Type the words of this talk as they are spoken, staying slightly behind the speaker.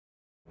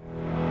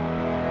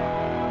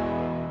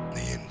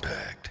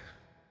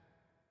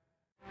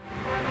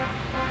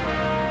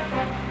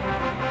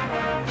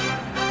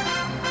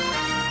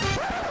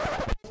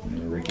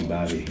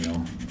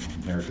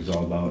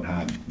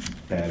out hot,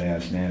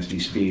 badass, nasty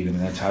speed. I mean,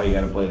 that's how you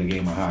got to play the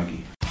game of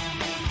hockey.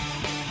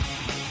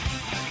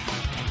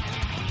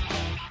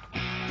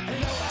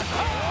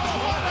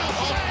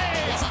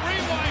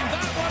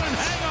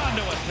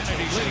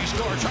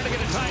 Score, trying to get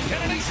it tied.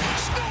 Kennedy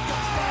scores!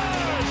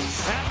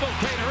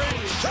 Abdelkader in,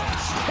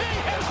 shoots! He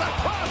hits the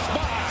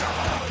crossbar!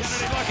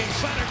 Kennedy looking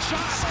center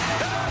shot,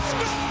 and a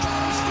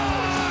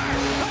score!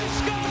 They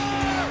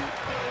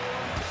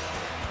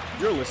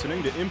score! You're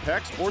listening to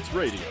Impact Sports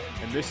Radio,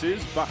 and this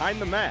is Behind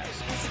the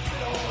Mask.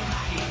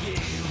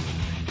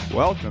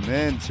 Welcome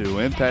into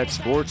Impact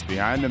Sports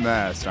Behind the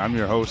Mask. I'm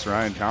your host,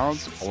 Ryan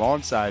Collins,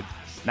 alongside,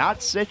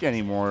 not sick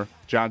anymore,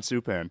 John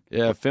Supan.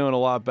 Yeah, feeling a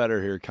lot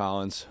better here,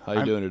 Collins. How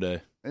you doing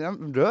today?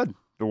 I'm good.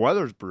 The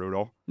weather's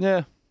brutal.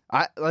 Yeah.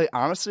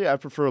 Honestly, I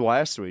prefer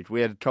last week.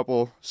 We had a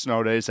couple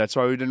snow days. That's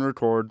why we didn't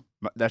record.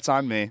 That's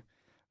on me.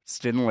 It's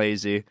getting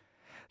lazy.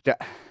 Yeah,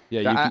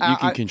 you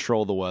can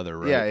control the weather,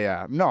 right?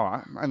 Yeah. No,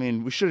 I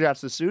mean, we should have got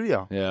to the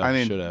studio. Yeah, I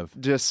mean, should have.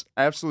 Just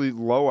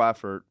absolutely low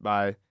effort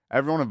by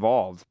everyone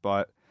involved.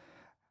 But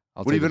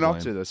what have you been up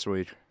to this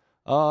week?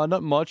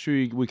 Not much.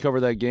 We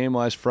covered that game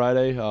last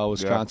Friday,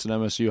 Wisconsin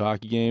MSU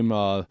hockey game.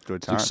 Good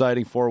It's time.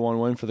 exciting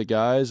 4-1 win for the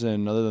guys,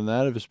 and other than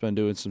that, I've just been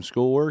doing some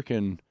schoolwork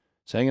and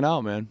just hanging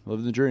out, man.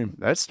 Living the dream.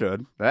 That's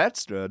good.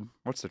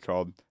 What's it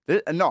called?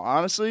 No,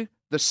 honestly,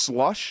 the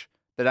slush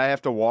that I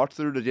have to walk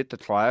through to get to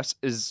class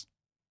is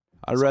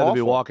I'd rather awful.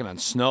 be walking on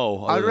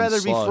snow. I'd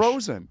rather be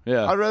frozen.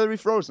 Yeah. I'd rather be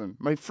frozen.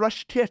 My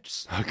fresh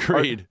kits.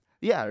 Agreed.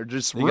 They're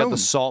just You got the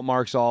salt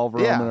marks all over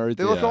them and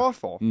everything. They look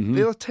awful. Mhm.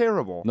 They look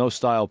terrible. No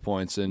style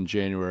points in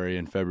January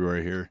and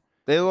February here.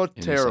 They look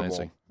in terrible.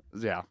 Lansing.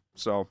 Yeah.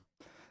 So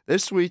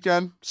this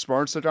weekend,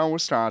 Spartans took on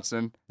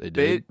Wisconsin. They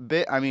did.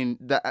 I mean,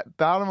 the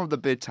bottom of the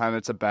Big Ten,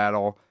 it's a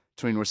battle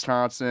between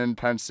Wisconsin,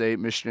 Penn State,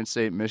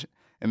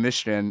 and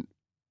Michigan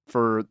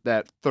for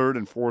that third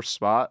and fourth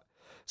spot.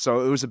 So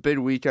it was a big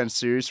weekend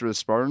series for the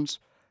Spartans.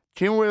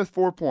 Came away with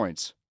 4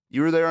 points.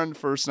 You were there on the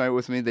first night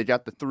with me. They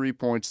got the 3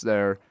 points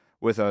there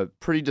with a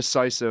pretty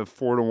decisive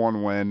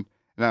 4-1 win.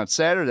 And on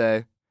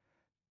Saturday,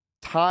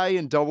 tie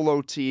in double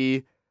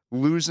OT,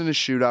 losing a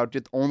shootout,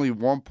 get only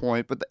 1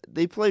 point, but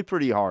they played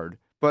pretty hard.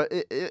 But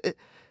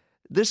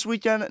this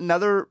weekend,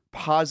 another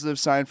positive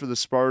sign for the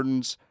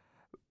Spartans.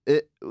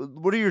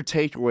 What are your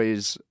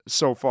takeaways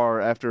so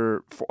far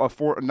after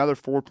another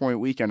 4-point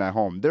weekend at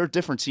home? They're a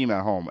different team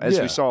at home. As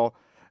we saw,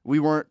 we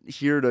weren't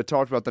here to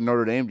talk about the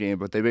Notre Dame game,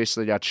 but they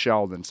basically got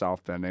shelled in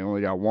South Bend. They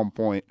only got 1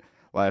 point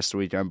last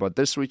weekend, but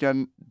this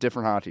weekend,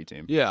 different hockey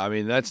team. Yeah, I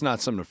mean, that's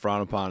not something to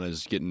frown upon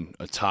as getting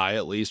a tie,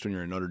 at least when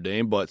you're in Notre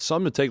Dame, but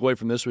something to take away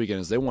from this weekend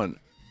is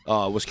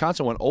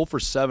Wisconsin went 0 for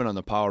 7 on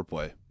the power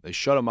play. They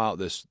shut them out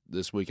this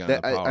weekend on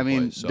the power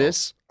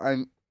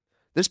play.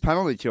 This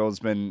penalty kill has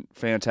been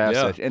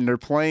fantastic, and they're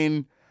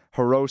playing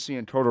Hirose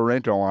and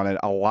Todorenko on it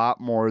a lot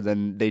more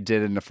than they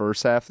did in the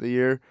first half of the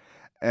year,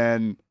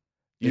 and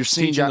you're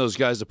teaching those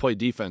guys to play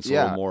defense a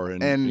little more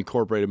and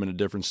incorporate them in a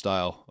different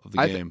style of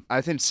the game.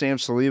 I think Sam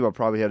Saliba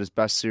probably had his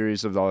best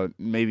series of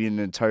maybe an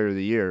entire of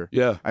the year.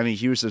 Yeah, I mean,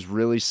 he was just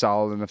really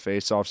solid in the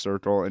face-off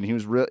circle, and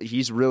he's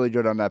really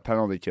good on that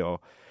penalty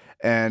kill.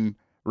 And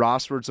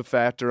Rosford's a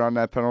factor on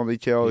that penalty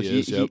kill.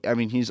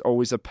 He's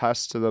always a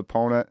pest to the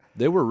opponent.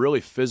 They were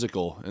really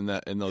physical in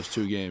those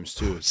 2 games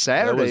too.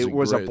 Saturday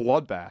was a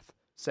bloodbath.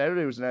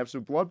 Saturday was an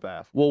absolute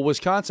bloodbath. Well,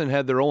 Wisconsin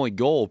had their only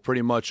goal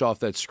pretty much off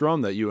that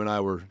scrum that you and I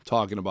were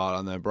talking about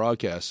on that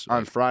broadcast.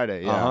 On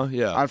Friday, yeah.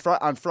 Yeah.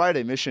 On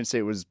Friday, Michigan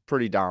State was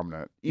pretty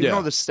dominant. Even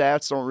though the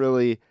stats don't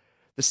really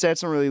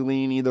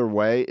lean either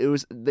way. It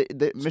was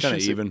Michigan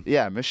State, even.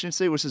 Yeah, Michigan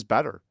State was just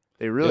better.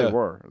 They really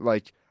were.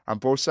 Like on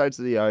both sides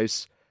of the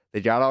ice. They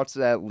got out to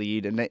that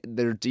lead, and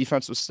their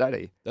defense was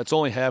steady. That's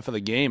only half of the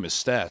game is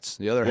stats.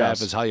 The other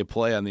half is how you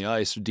play on the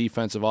ice,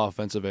 defensive,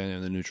 offensive, and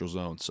in the neutral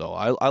zone. So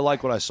I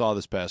like what I saw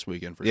this past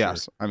weekend for sure.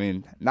 Yes. I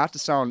mean, not to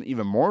sound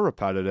even more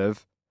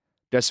repetitive,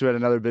 guess who had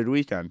another big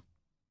weekend?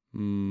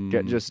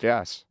 Just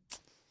guess.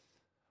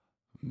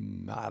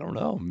 I don't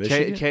know.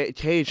 Michigan?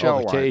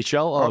 KHL.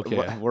 KHL?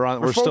 Okay.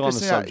 We're still on the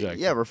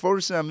subject. We're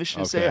focusing on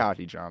Michigan State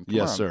hockey, John.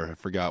 Come on. Sir. I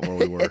forgot where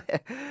we were.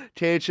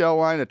 KHL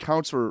line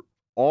accounts for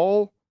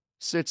all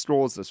 6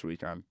 goals this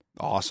weekend.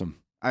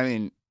 Awesome. I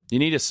mean, you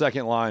need a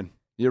second line.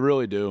 You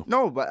really do.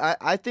 No, but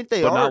I think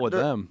they are. But not with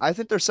them. I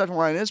think their second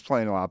line is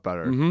playing a lot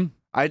better.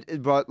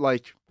 Mm-hmm. But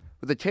like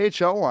with the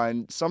KHL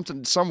line,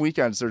 some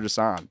weekends they're just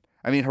on.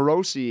 I mean,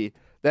 Hirose,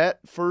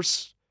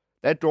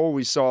 that goal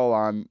we saw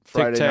on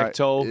Friday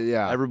Tic-tac-toe. night.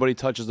 Yeah. Everybody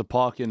touches the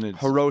puck and it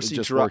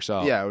just works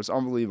out. Yeah, it was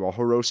unbelievable.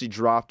 Hirose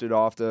dropped it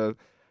off to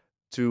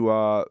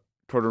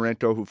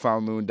Todorenko, who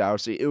found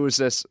Lewandowski. It was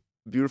this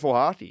beautiful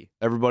hockey.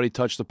 Everybody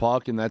touched the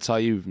puck, and that's how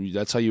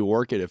you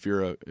work it. If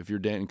you're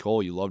Danton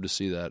Cole, you love to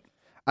see that.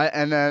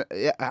 I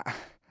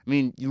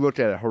mean, you look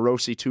at it.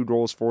 Hirose, 2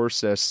 goals, 4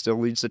 assists, still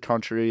leads the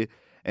country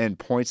in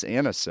points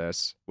and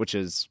assists, which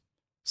is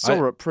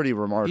still pretty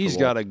remarkable. He's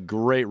got a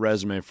great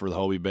resume for the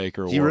Hobey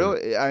Baker Award. He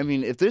really. I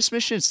mean, if this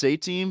Michigan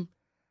State team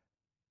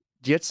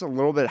gets a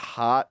little bit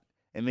hot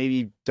and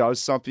maybe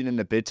does something in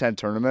the Big Ten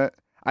tournament,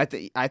 I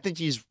think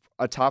he's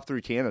a top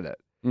 3 candidate.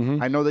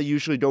 Mm-hmm. I know they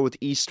usually go with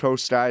East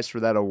Coast guys for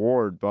that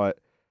award, but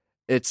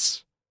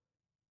it's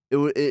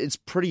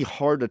pretty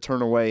hard to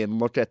turn away and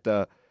look at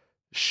the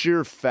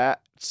sheer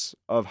facts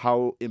of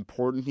how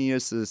important he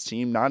is to this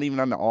team, not even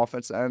on the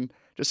offensive end,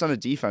 just on the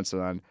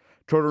defensive end.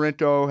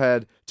 Todorenko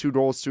had 2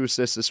 goals, 2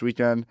 assists this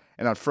weekend,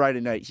 and on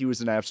Friday night, he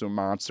was an absolute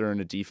monster in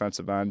the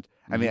defensive end.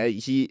 Mm-hmm. I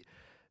mean,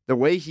 the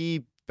way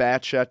he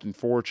back-checked and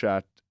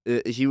forechecked,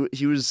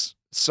 he was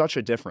such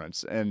a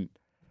difference. And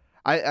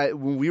I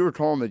when we were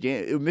calling the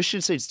game,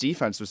 Michigan State's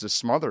defense was a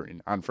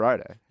smothering on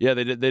Friday. Yeah,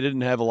 they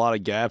didn't have a lot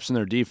of gaps in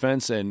their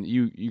defense, and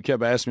you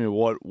kept asking me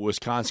what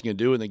Wisconsin could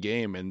do in the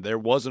game, and there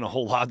wasn't a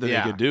whole lot that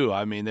they could do.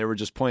 I mean, they were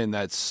just playing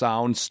that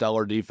sound,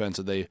 stellar defense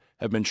that they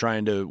have been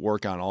trying to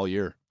work on all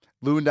year.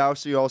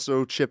 Lewandowski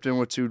also chipped in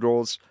with 2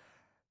 goals.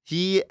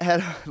 He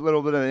had a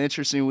little bit of an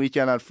interesting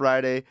weekend on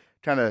Friday,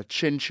 kind of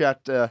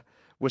chin-checked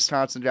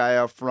Wisconsin guy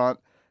out front,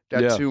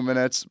 got 2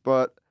 minutes,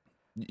 but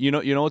you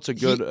know what's a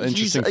good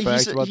interesting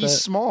fact about that?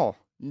 He's small.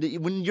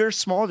 When you're a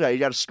small guy, you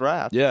got a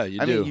strap. Yeah, you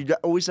do. I mean, you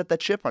always have that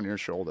chip on your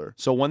shoulder.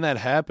 So when that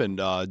happened,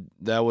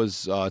 that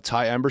was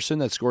Ty Emberson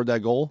that scored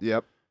that goal.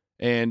 Yep.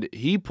 And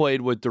he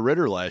played with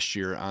DeRitter last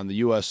year on the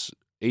U.S.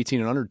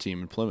 18 and under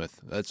team in Plymouth.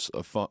 That's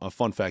a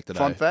fun fact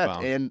that I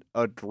found. And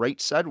a great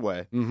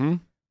segue. Mm-hmm.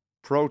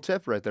 Pro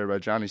tip right there by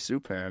Johnny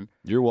Supan.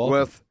 You're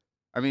welcome.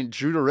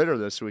 Drew DeRitter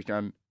this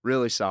weekend,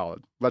 really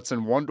solid. Lets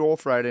in 1 goal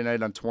Friday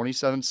night on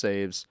 27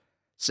 saves.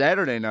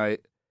 Saturday night,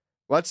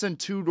 lets in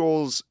 2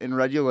 goals in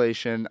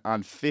regulation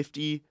on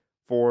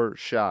 54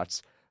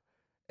 shots.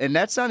 And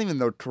that's not even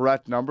the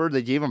correct number.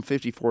 They gave him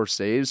 54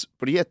 saves,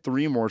 but he had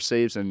 3 more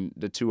saves in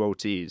the 2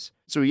 OTs.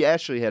 So he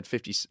actually had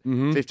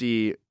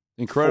 50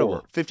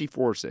 Incredible.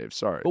 54 saves,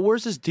 sorry. But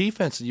where's this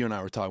defense that you and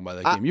I were talking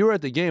about that game? You were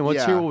at the game.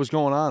 Let's hear what was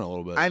going on a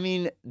little bit. I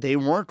mean, they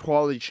weren't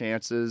quality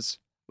chances.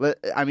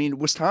 I mean,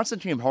 Wisconsin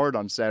came hard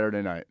on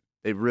Saturday night.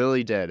 They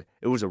really did.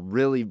 It was a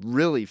really,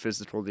 really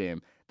physical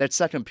game. That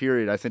second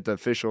period, I think the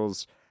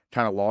officials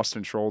kind of lost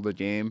control of the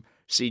game.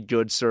 See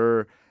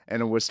Goodsir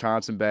and a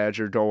Wisconsin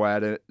Badger go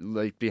at it,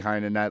 like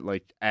behind the net,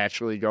 like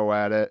actually go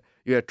at it.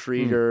 You had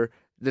Krieger,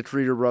 the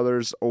Krieger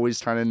brothers, always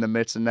kind of in the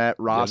midst of that.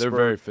 Yeah, they're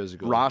very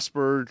physical.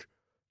 Rosberg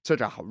took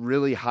a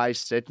really high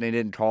stick and they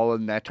didn't call it,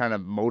 and that kind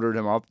of motored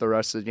him up the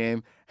rest of the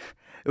game.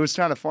 It was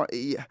kind of fun.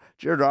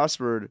 Jared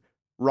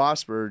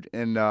Rosberg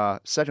in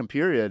second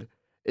period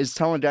is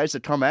telling guys to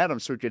come at him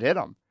so he could hit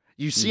him.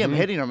 You see him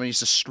hitting him, and he's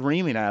just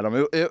screaming at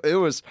him. It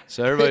was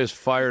so everybody was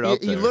fired up.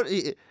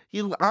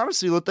 He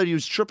honestly looked like he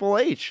was Triple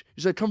H.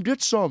 He's like, "Come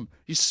get some."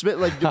 He's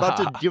like about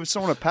to give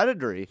someone a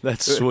pedigree.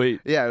 That's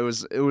sweet. Yeah, it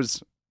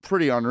was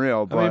pretty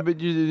unreal. But, I mean,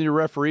 but your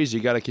referees, you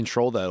got to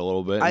control that a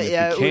little bit. And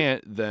if you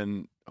can't,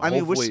 then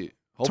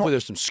hopefully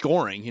there's some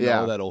scoring, you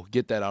know, that'll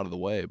get that out of the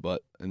way.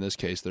 But in this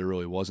case, there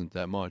really wasn't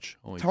that much.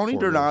 Tony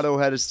Donato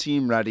had his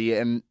team ready,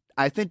 and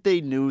I think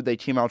they knew they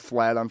came out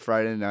flat on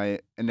Friday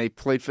night, and they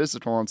played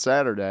physical on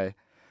Saturday.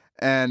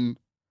 And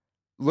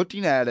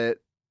looking at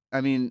it,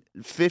 I mean,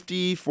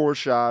 54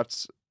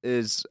 shots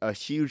is a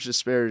huge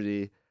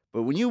disparity.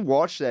 But when you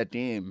watch that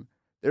game,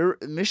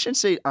 Michigan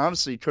State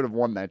honestly could have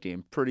won that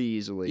game pretty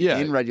easily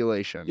in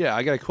regulation. Yeah,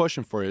 I got a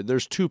question for you.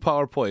 There's 2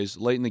 power plays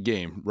late in the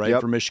game, right,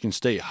 for Michigan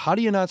State. How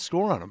do you not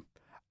score on them?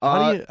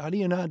 How do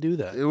you not do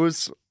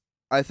that?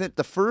 I think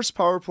the first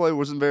power play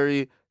wasn't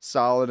very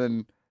solid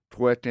and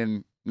quick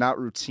and not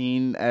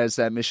routine as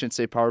that Michigan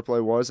State power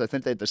play was. I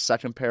think they had the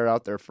second pair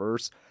out there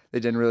first. They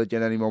didn't really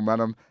get any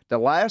momentum. The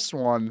last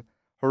one,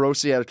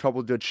 Hirose had a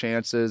couple of good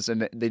chances,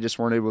 and they just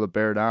weren't able to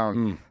bear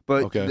down.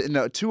 But in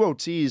the 2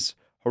 OTs,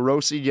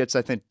 Hirose gets,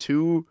 I think,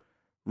 2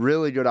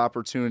 really good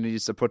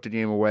opportunities to put the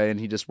game away, and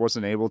he just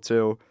wasn't able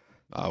to.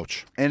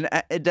 Ouch. And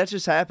that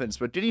just happens.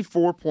 But getting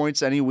 4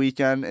 points any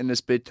weekend in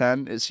this Big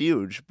Ten is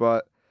huge.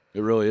 But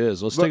it really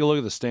is. Let's take a look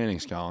at the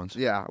standings, Collins.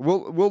 Yeah,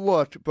 we'll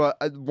look. But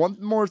one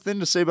more thing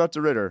to say about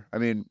DeRitter. I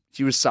mean,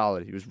 he was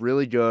solid. He was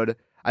really good.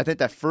 I think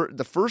that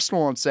the first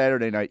one on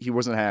Saturday night, he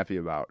wasn't happy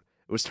about.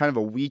 It was kind of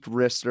a weak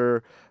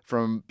wrister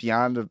from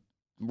beyond the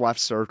left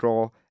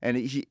circle, and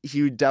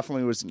he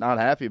definitely was not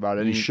happy about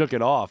it. And he shook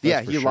it off.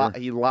 Yeah,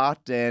 he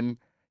locked in.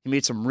 He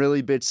made some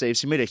really big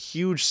saves. He made a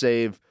huge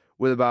save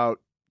with about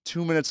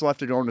 2 minutes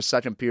left to go in the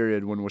second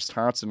period when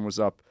Wisconsin was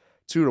up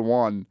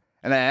 2-1.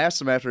 And I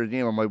asked him after the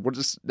game, I'm like, what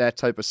does that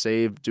type of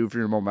save do for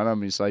your momentum?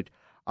 And he's like,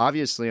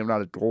 obviously I'm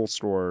not a goal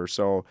scorer,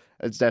 so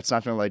that's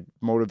not going to like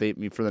motivate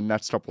me for the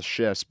next couple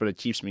shifts, but it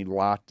keeps me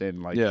locked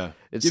in. Like,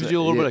 it gives you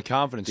a little bit of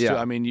confidence too.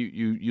 I mean,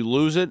 you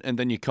lose it and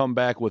then you come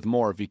back with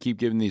more if you keep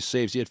giving these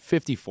saves. He had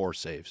 54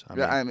 saves.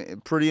 I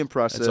mean pretty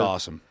impressive. That's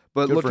awesome.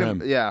 But good for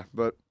him. Yeah,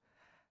 but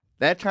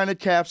that kind of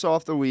caps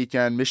off the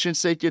weekend. Michigan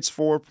State gets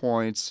 4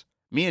 points.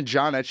 Me and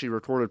John actually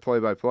recorded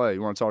play-by-play.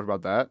 You want to talk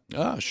about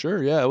that?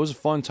 Sure. Yeah, it was a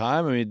fun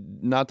time. I mean,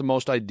 not the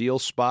most ideal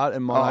spot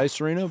in Mount Ice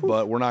Arena,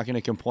 but we're not going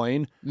to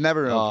complain.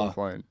 Never going to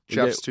complain.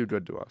 Jeff's too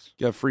good to us.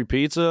 Got free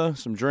pizza,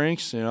 some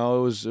drinks. You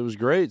know, it was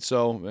great.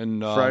 So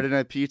and Friday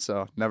night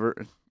pizza. Never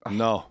take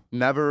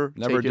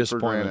it for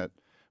granted.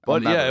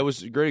 But yeah, it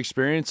was a great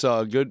experience.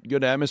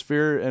 Good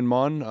atmosphere in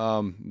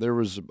Munn. There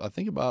was, I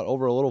think, about a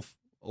little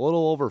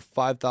over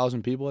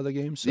 5,000 people at the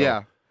game. So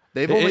yeah,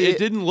 it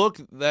didn't look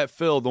that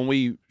filled when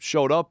we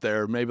showed up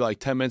there. Maybe like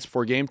 10 minutes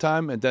before game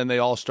time, and then they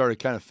all started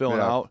kind of filling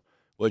out.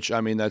 Which,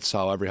 I mean, that's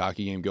how every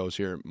hockey game goes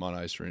here at Munn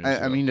Ice Arena.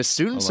 I mean, the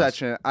student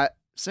section.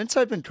 Since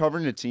I've been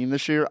covering the team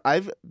this year,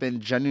 I've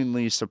been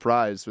genuinely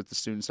surprised with the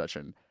student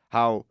section.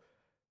 How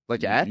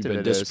active You've been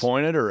it is.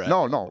 Disappointed or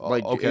no,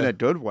 in a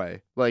good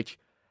way.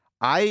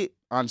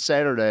 On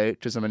Saturday,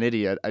 because I'm an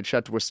idiot, I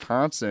checked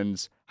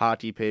Wisconsin's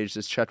hockey page,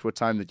 just checked what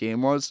time the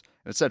game was,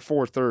 and it said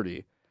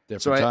 4:30.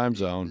 Different time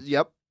zone.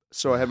 Yep.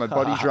 So I had my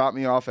buddy drop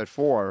me off at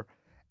 4,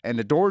 and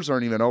the doors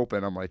aren't even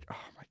open. I'm like, oh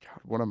my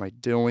God, what am I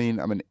doing?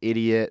 I'm an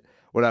idiot.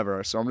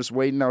 Whatever. So I'm just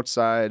waiting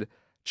outside,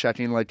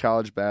 checking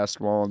college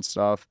basketball and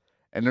stuff,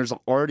 and there's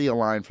already a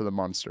line for the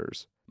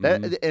Munsters.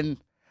 And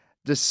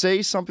to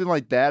say something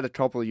like that a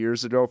couple of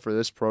years ago for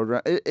this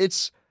program,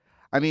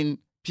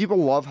 people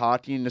love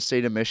hockey in the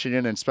state of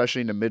Michigan, and especially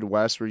in the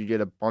Midwest, where you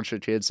get a bunch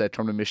of kids that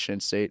come to Michigan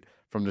State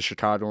from the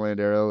Chicagoland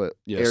area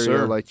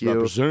like you.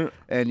 Represent.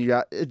 And you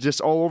got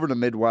just all over the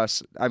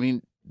Midwest. I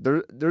mean,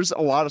 there's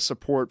a lot of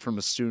support from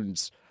the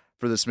students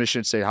for this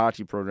Michigan State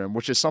hockey program,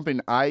 which is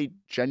something I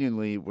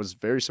genuinely was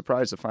very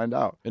surprised to find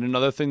out. And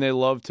another thing they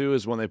love, too,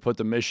 is when they put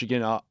the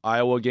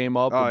Michigan-Iowa game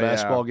up, the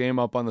basketball game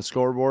up on the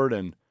scoreboard,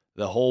 and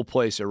the whole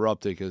place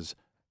erupted because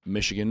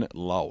Michigan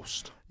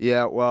lost.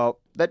 Yeah, well,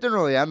 that didn't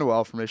really end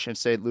well for Michigan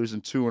State, losing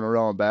 2 in a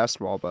row in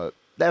basketball, but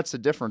that's a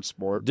different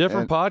sport.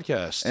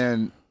 Podcast.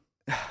 And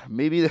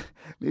maybe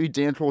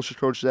Dan Cole should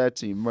coach that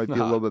team. Might be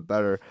a little bit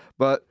better.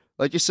 But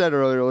like you said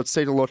earlier, let's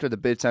take a look at the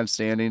Big Ten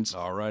standings.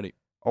 All righty.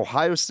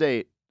 Ohio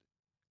State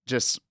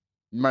just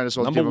might as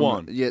well Number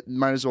one.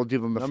 Might as well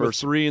give them the Number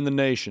first. 3 in the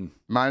nation.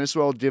 Might as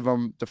well give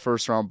them the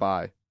first round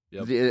bye.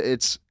 Yep.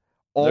 It's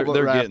all but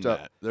wrapped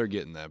up. They're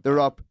getting that. They're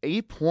up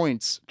 8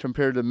 points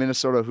compared to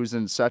Minnesota, who's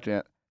in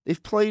second.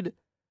 They've played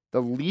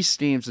the least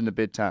games in the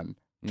Big Ten,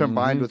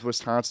 combined with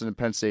Wisconsin and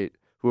Penn State,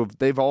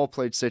 they've all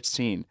played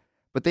 16.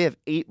 But they have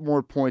 8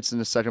 more points than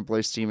the second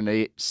place team, and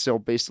they still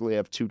basically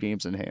have 2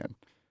 games in hand.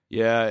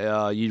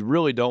 Yeah, you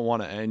really don't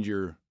want to end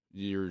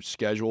your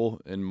schedule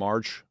in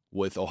March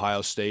with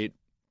Ohio State.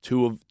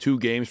 Two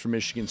games for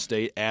Michigan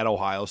State at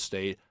Ohio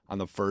State on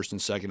the 1st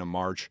and 2nd of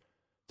March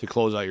to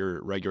close out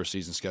your regular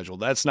season schedule.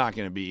 That's not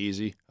going to be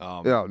easy.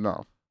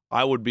 No.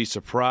 I would be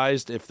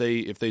surprised if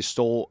they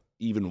stole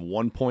even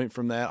 1 point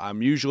from that.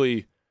 I'm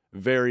usually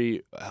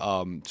very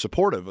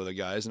supportive of the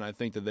guys, and I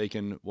think that they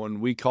can. When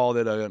we called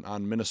it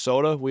on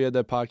Minnesota, we had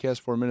that podcast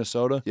for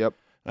Minnesota. Yep.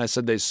 And I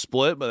said they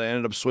split, but they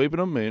ended up sweeping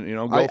them. And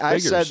go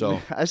figure.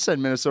 I said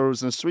Minnesota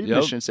was going to sweep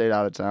Michigan State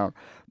out of town,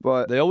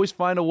 but they always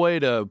find a way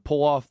to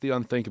pull off the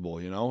unthinkable,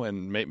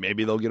 and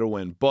maybe they'll get a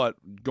win. But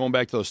going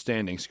back to those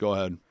standings, go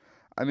ahead.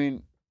 I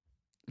mean,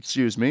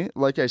 excuse me.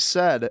 Like I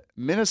said,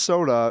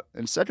 Minnesota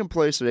in second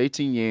place with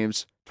 18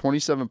 games,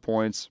 27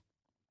 points,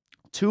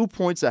 2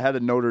 points ahead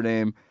of Notre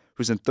Dame,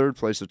 who's in third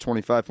place with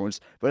 25 points.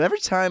 But every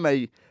time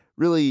I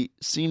really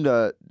seem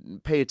to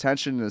pay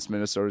attention to this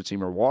Minnesota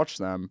team or watch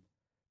them,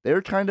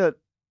 they're kind of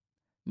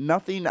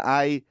nothing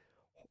I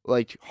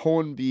they're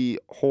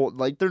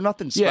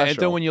nothing special. Yeah, and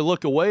then when you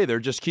look away,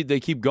 they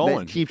keep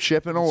going. They keep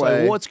chipping it's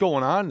away. Like, what's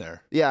going on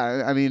there?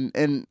 Yeah, I mean,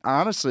 and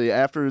honestly,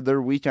 after their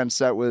weekend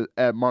set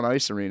at Munn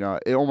Ice Arena,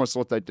 it almost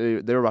looked like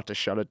they were about to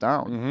shut it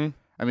down. Mm-hmm.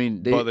 I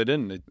mean, but they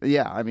didn't.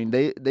 I mean,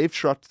 they've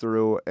trucked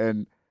through,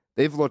 and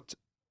they've looked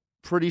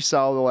pretty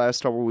solid the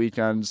last couple of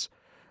weekends.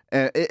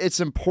 And it's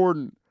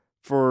important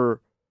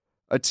for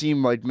a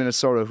team like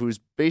Minnesota, who's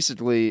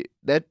basically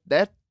that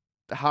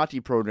hockey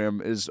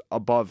program is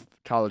above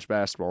college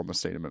basketball in the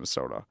state of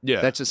Minnesota.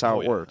 Yeah, that's just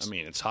how it works. I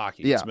mean, it's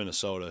hockey. It's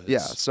Minnesota.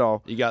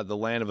 So you got the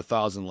land of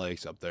 1,000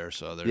 lakes up there.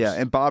 So there's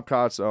and Bob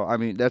Cotso. I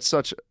mean, that's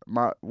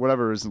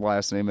whatever his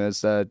last name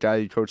is. The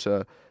guy who coached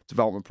a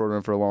development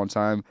program for a long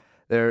time.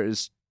 There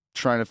is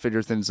trying to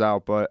figure things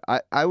out, but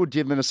I would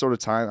give Minnesota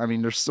time. I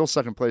mean, they're still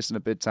second place in the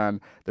Big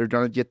Ten. They're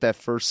going to get that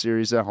first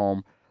series at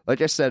home.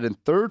 Like I said, in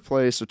third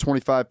place with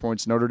 25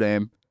 points, Notre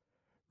Dame,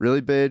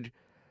 really big.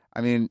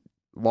 I mean,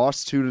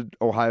 lost 2 to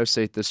Ohio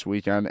State this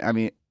weekend. I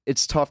mean,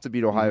 it's tough to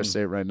beat Ohio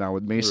State right now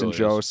with Mason really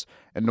Jose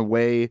and the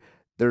way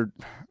their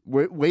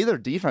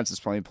defense is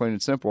playing, plain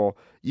and simple.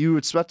 You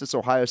expect this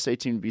Ohio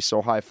State team to be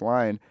so high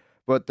flying,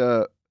 but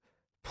the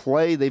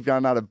play they've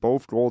gotten out of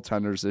both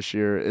goaltenders this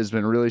year has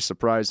been really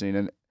surprising.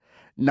 And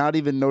not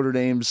even Notre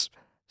Dame's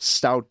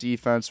stout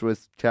defense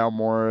with Cal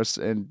Morris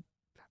and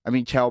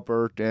Cal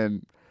Burke,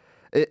 and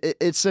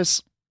it's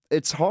just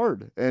it's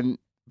hard. And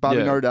Bobby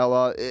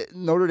Nardella,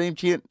 Notre Dame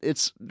can't.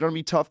 It's going to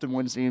be tough to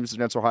win games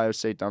against Ohio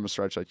State down the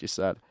stretch, like you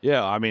said.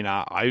 Yeah, I mean,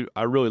 I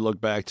really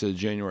look back to the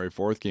January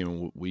 4th game,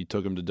 and we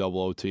took them to double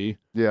OT.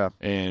 Yeah,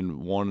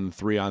 and won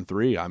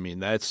 3-on-3. I mean,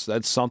 that's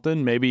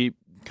something. Maybe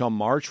come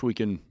March we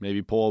can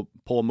maybe pull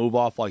a move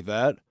off like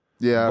that.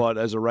 Yeah, but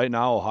as of right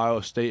now,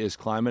 Ohio State is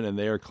climbing, and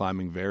they are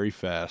climbing very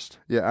fast.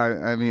 Yeah,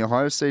 I mean,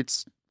 Ohio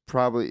State's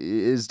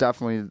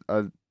definitely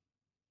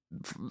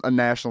a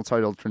national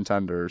title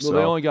contender. Well, they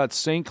only got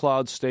St.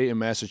 Cloud State and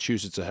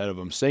Massachusetts ahead of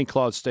them. St.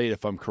 Cloud State,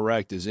 if I'm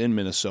correct, is in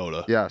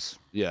Minnesota.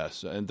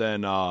 Yes. And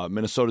then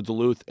Minnesota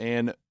Duluth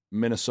and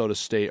Minnesota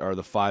State are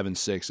the 5 and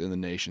 6 in the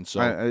nation. So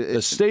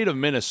the state of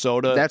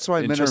Minnesota, that's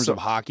why in terms of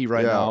hockey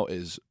right now,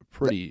 is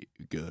pretty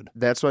good.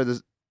 That's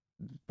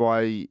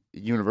why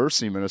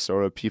University of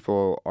Minnesota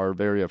people are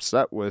very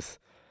upset with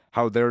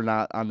how they're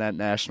not on that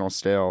national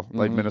scale,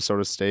 like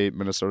Minnesota State,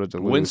 Minnesota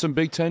Duluth. Win some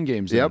Big Ten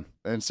games. Yep,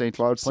 and St.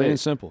 Cloud State. Plain and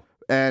simple.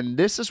 And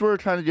this is where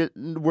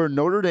where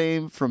Notre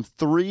Dame from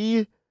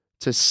 3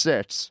 to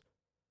 6.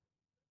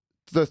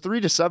 The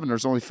 3 to 7,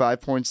 there's only 5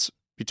 points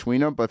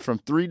between them, but from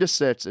 3 to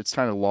 6, it's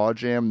kind of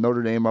logjam.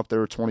 Notre Dame up there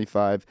with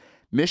 25.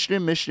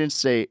 Michigan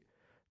State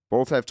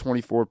both have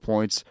 24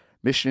 points.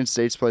 Michigan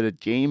State's played a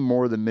game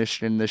more than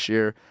Michigan this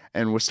year,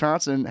 and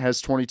Wisconsin has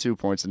 22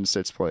 points in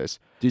 6th place.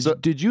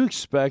 Did you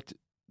expect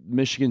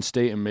Michigan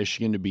State and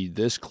Michigan to be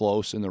this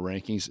close in the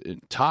rankings,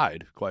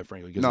 tied, quite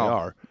frankly, because they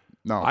are?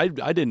 No. I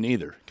didn't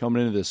either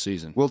coming into this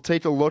season. We'll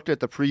take a look at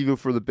the preview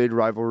for the big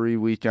rivalry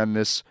weekend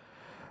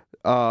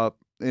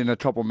in a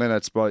couple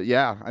minutes. But,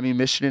 yeah, I mean,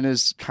 Michigan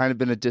has kind of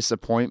been a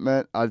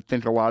disappointment. I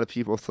think a lot of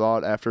people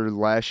thought after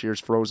last year's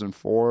Frozen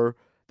Four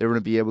they were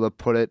going to be able to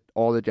put it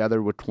all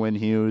together with Quinn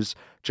Hughes,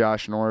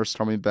 Josh Norris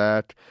coming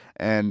back,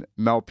 and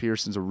Mel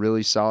Pearson's a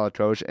really solid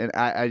coach. And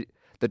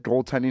the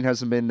goaltending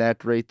hasn't been that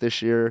great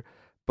this year,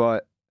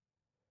 but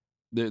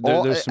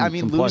there's some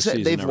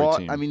complexities in every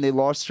team. I mean, they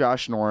lost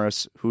Josh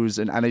Norris, who's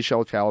an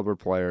NHL caliber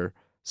player.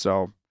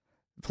 So,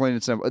 plain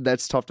and simple,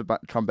 that's tough to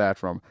come back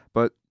from.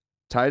 But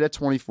tied at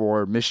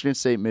 24, Michigan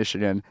State,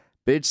 Michigan,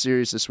 big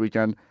series this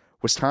weekend.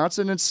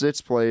 Wisconsin in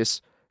 6th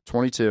place,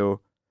 22,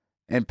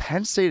 and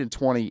Penn State in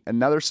 20.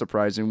 Another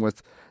surprising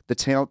with the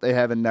talent they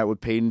have in net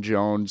with Peyton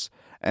Jones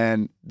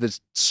and the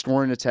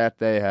scoring attack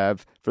they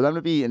have. For them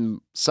to be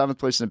in 7th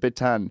place in the Big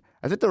Ten,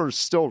 I think they're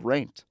still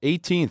ranked.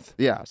 18th.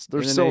 Yes,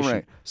 they're still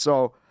ranked.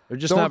 So they're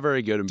just not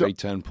very good in Big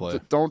Ten play.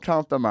 Don't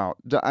count them out.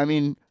 I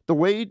mean, the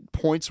way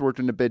points work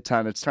in the Big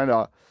Ten, it's kind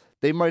of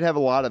they might have a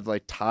lot of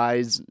like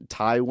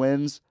tie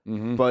wins,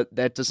 but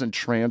that doesn't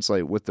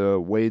translate with the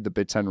way the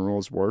Big Ten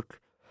rules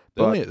work.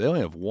 They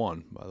only have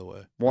one, by the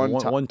way.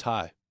 One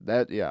tie.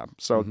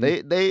 So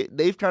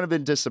they've kind of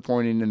been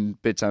disappointing in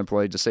Big Ten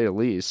play, to say the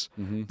least.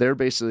 They're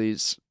basically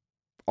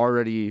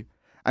already.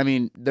 I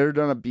mean, they're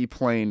gonna be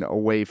playing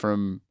away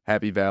from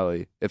Happy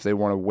Valley if they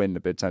want to win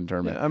the Big Ten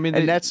tournament. Yeah, I mean,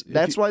 and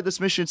that's why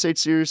this Michigan State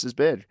series is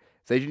big.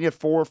 If they can get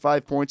 4 or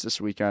 5 points this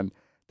weekend,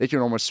 they can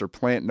almost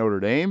supplant Notre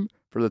Dame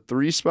for the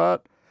 3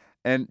 spot,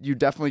 and you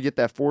definitely get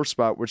that 4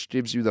 spot, which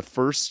gives you the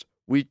first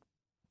week.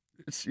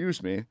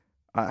 Excuse me.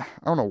 I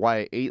don't know why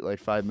I ate like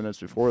 5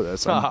 minutes before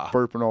this. I'm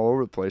burping all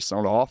over the place.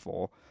 Sound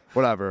awful.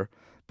 Whatever.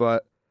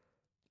 But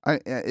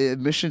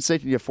Michigan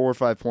State can get 4 or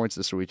 5 points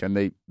this weekend.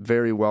 They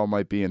very well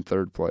might be in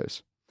 3rd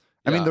place.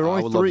 I mean, they're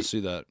only love to see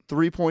that.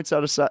 3 points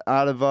out of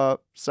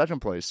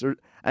 2nd place.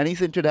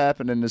 Anything could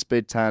happen in this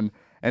Big Ten,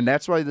 and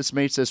that's why this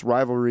makes this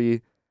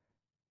rivalry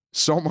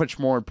so much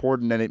more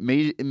important than it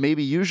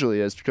maybe usually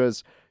is.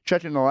 Because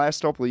checking the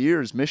last couple of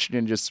years,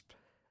 Michigan just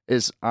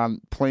is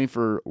playing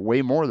for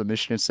way more than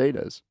Michigan State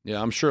is.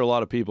 Yeah, I'm sure a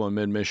lot of people in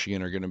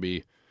mid-Michigan are going to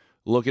be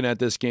looking at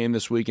this game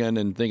this weekend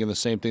and thinking the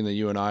same thing that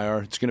you and I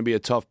are. It's going to be a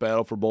tough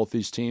battle for both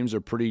these teams.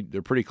 They're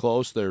pretty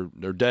close. They're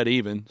dead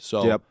even.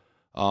 So, yep.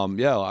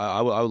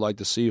 I would like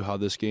to see how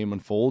this game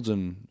unfolds.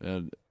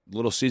 And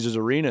Little Caesars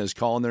Arena is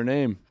calling their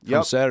name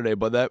on Saturday.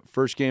 But that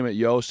first game at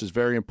Yost is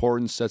very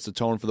important, sets the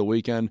tone for the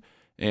weekend.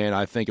 And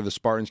I think if the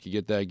Spartans could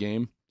get that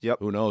game,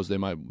 who knows, they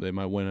might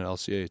win at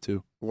LCA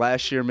too.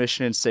 Last year,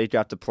 Michigan State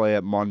got to play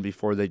at Munn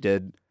before they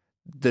did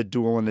the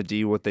duel in the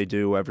D, what they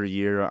do every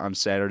year on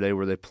Saturday,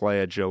 where they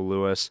play at Joe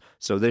Louis.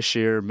 So this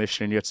year,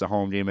 Michigan gets a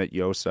home game at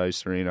Yost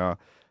Ice Arena.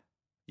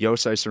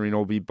 Yost Ice Arena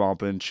will be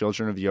bumping.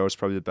 Children of Yost,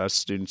 probably the best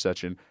student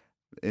section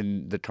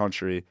in the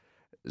country.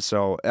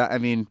 So, I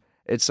mean,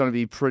 it's going to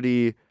be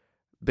pretty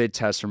big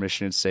test for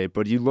Michigan State.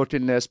 But you look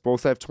at this,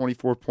 both have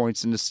 24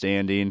 points in the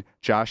standing.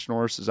 Josh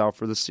Norris is out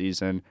for the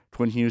season.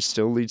 Quinn Hughes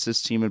still leads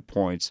his team in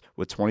points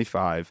with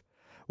 25.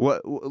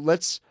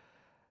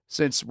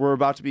 Since we're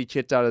about to be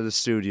kicked out of the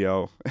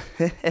studio,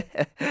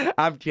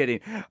 I'm kidding.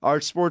 Our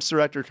sports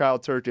director Kyle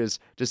Turk is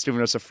just giving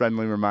us a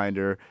friendly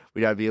reminder. We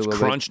gotta be a little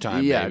crunch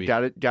time. Yeah, baby.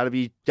 gotta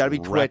be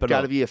quick.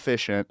 Gotta be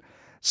efficient.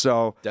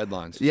 So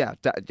deadlines. Yeah,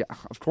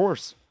 of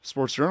course.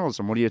 Sports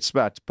journalism. What do you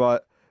expect?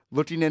 But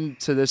looking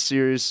into this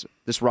series,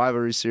 this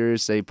rivalry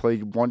series, they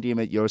played one game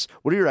at Yost.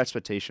 What are your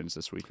expectations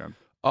this weekend?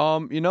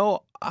 I'm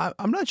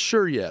not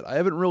sure yet. I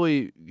haven't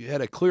really had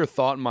a clear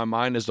thought in my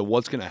mind as to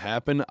what's going to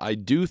happen. I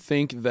do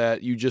think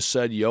that you just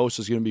said Yost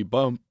is going to be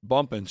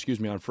bumping,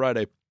 on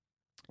Friday.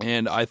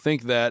 And I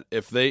think that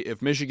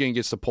if Michigan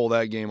gets to pull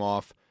that game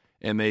off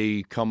and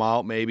they come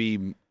out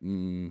maybe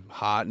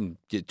hot and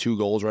get 2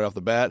 goals right off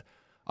the bat,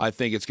 I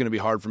think it's going to be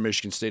hard for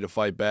Michigan State to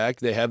fight back.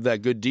 They have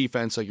that good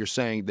defense, like you're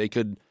saying. They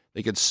could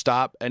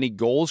stop any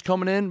goals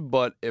coming in,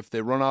 but if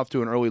they run off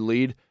to an early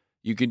lead,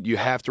 you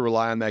have to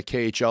rely on that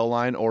KHL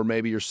line or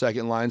maybe your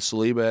second line.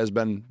 Saliba has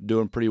been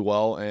doing pretty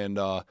well, and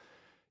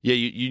Yeah,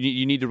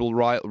 you need to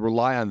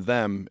rely on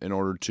them in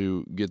order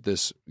to get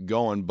this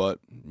going. But,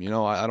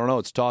 I don't know.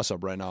 It's a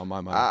toss-up right now in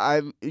my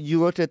mind. You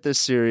looked at this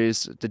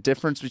series, the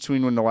difference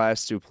between when the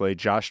last two played,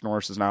 Josh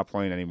Norris is not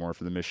playing anymore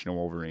for the Michigan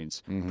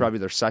Wolverines. Mm-hmm. Probably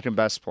their second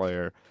best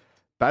player.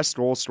 Best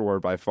goal scorer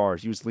by far.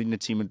 He was leading the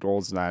team in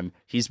goals then.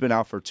 He's been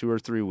out for 2 or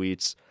 3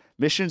 weeks.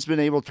 Michigan's been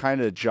able to kind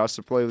of adjust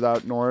to play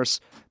without Norris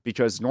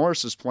because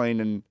Norris is playing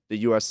in the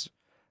U.S.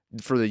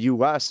 for the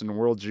U.S. and the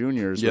World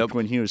Juniors with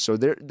Quinn Hughes. So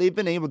they've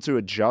been able to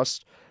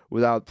adjust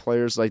without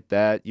players like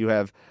that. You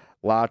have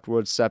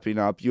Lockwood stepping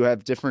up. You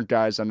have different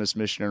guys on this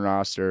Michigan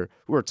roster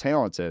who are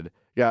talented.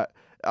 Yeah,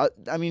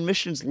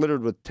 Michigan's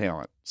littered with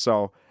talent.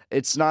 So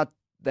it's not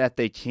that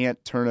they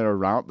can't turn it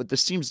around, but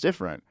this team's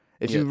different.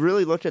 If you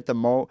really look at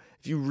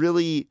if you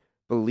really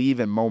believe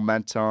in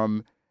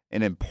momentum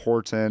and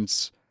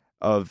importance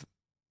of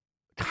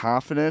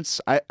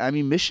confidence,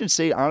 Michigan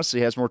State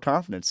honestly has more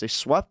confidence. They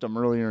swept them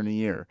earlier in the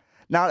year.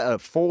 Not a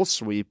full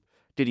sweep,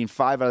 getting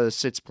 5 out of the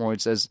 6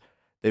 points as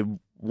they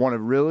won a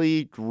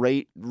really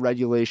great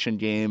regulation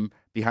game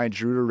behind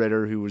Drew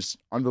Ritter, who was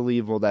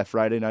unbelievable that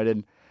Friday night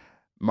in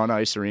Munn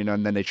Ice Arena.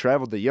 And then they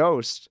traveled to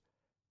Yost,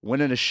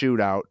 winning a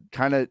shootout,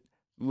 kind of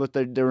looked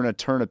like they were in a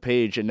turn of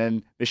page, and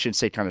then Michigan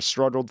State kind of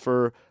struggled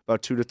for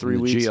about 2 to 3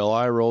 weeks.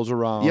 GLI rolls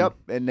around. Yep,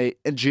 and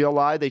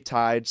GLI they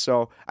tied.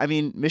 So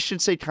Michigan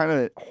State kind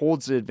of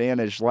holds the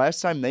advantage.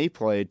 Last time they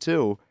played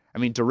too,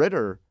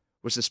 DeRitter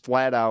was just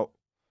flat out.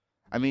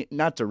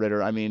 Not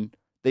DeRitter.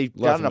 They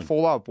got in a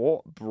full out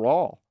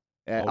brawl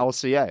at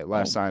LCA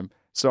last time.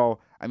 So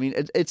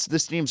it's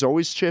this team's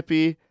always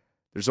chippy.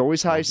 There's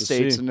always high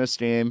stakes in this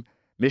game.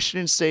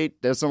 Michigan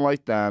State doesn't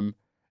like them.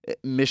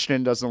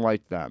 Michigan doesn't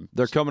like them.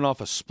 They're coming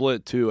off a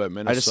split too at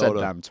Minnesota. I just said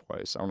them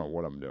twice. I don't know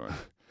what I'm doing.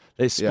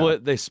 They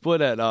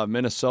split at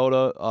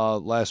Minnesota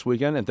last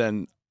weekend, and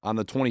then on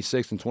the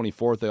 26th and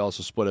 24th they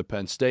also split at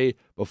Penn State.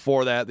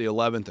 Before that, the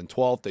 11th and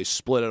 12th they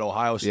split at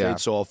Ohio State. Yeah.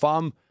 So if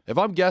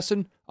I'm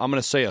guessing, I'm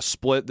going to say a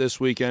split this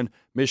weekend.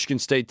 Michigan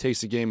State takes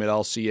the game at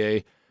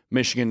LCA.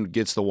 Michigan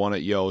gets the one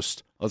at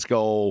Yost. Let's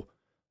go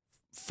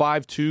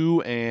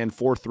 5-2 and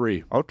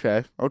 4-3.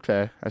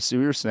 Okay. I see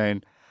what you're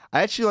saying.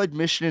 I actually like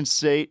Michigan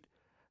State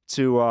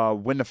to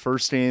win the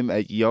first game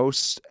at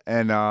Yost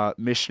and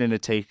Michigan to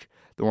take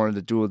the one of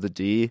the duel of the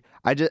D.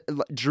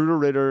 Drew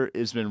Ritter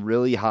has been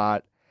really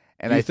hot,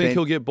 and I think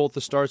he'll get both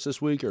the starts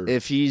this week. Or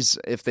if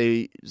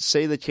they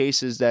say the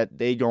case is that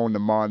they go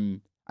into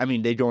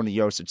they go into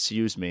Yost,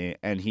 excuse me,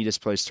 and he just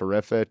plays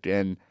terrific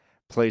and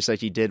plays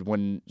like he did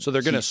when. So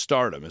they're going to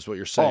start him, is what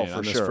you're saying? Oh, for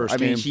on this sure. First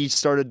game? He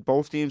started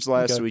both games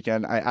last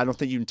weekend. I don't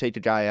think you can take a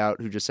guy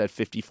out who just had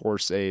 54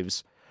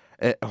 saves.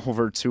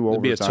 Over 2 overtime.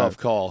 It'd be a tough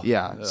call.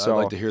 Yeah. So,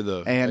 I'd like to hear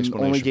the and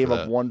only gave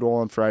up 1 goal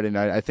on Friday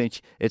night. I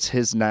think it's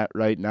his net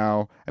right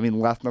now.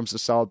 Letham's a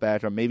solid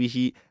backup.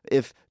 Maybe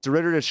if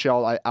DeRitter is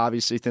shelled, I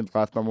obviously think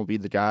Letham will be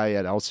the guy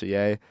at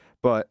LCA,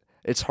 but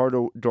it's hard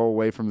to go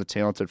away from the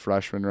talented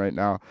freshman right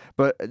now.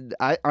 But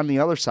on the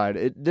other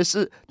side, this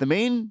is the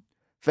main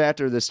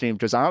factor of this team,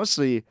 because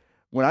honestly,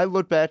 when I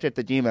look back at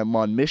the game at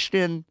Munn,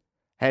 Michigan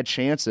had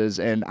chances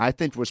and I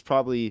think was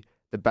probably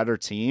the better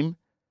team.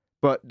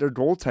 But their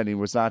goaltending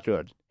was not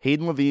good.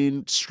 Hayden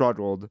Levine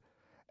struggled,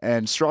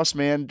 and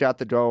Strauss-Mann got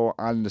the go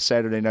on the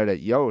Saturday night at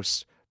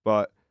Yost.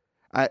 But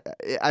I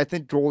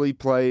think goalie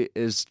play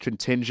is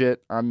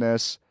contingent on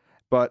this.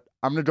 But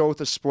I'm going to go with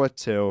a split,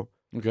 too.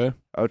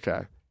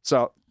 Okay.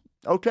 So,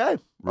 okay.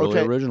 Really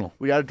original.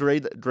 We got to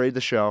grade the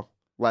show.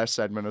 Last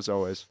segment, as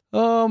always.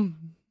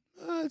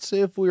 I'd say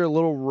if we were a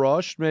little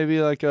rushed,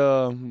 maybe like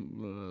a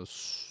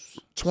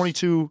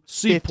 22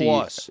 C+.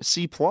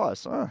 C+.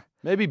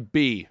 Maybe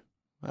B.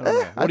 I don't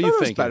know. What do you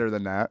think? Better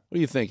than that. What are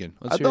you thinking?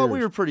 I thought we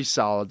were pretty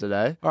solid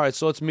today. All right,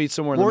 so let's meet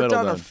somewhere in the middle. Worked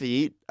on our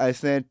feet. I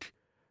think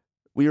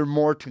we were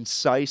more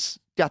concise.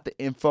 Got the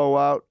info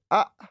out.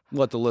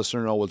 Let the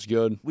listener know what's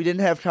good. We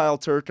didn't have Kyle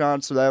Turk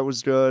on, so that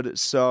was good.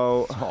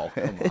 So come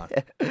on.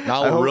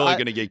 Now we're really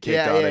going to get kicked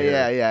out of here.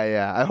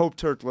 Yeah. I hope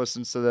Turk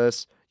listens to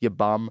this, you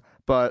bum.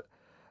 But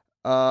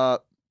I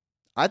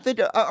think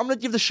I'm going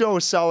to give the show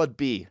a solid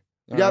B.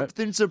 We got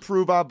things to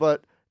improve on,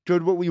 but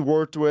good what we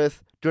worked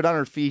with. Good on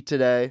our feet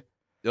today.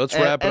 Let's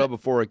wrap it up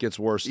before it gets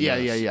worse. Yeah.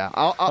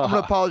 I'm going to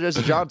apologize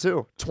to John,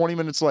 too. 20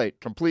 minutes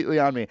late. Completely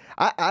on me.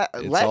 I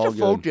lack of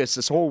focus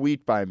this whole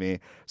week by me.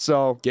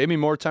 So gave me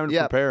more time to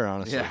prepare,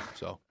 honestly. Yeah.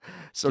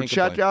 So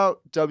check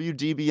out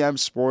WDBM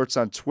Sports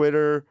on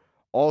Twitter,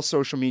 all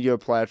social media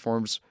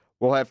platforms.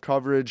 We'll have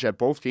coverage at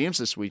both games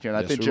this weekend.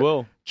 Yes, I think we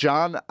will.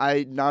 John,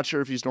 I'm not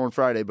sure if he's doing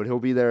Friday, but he'll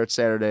be there at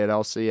Saturday at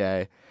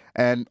LCA.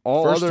 And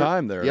First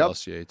time there at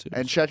LCA, too.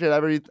 And check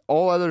it.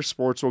 All other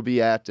sports will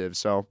be active.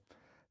 So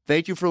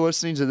thank you for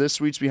listening to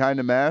this week's Behind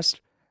the Mask,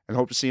 and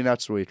hope to see you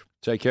next week.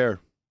 Take care.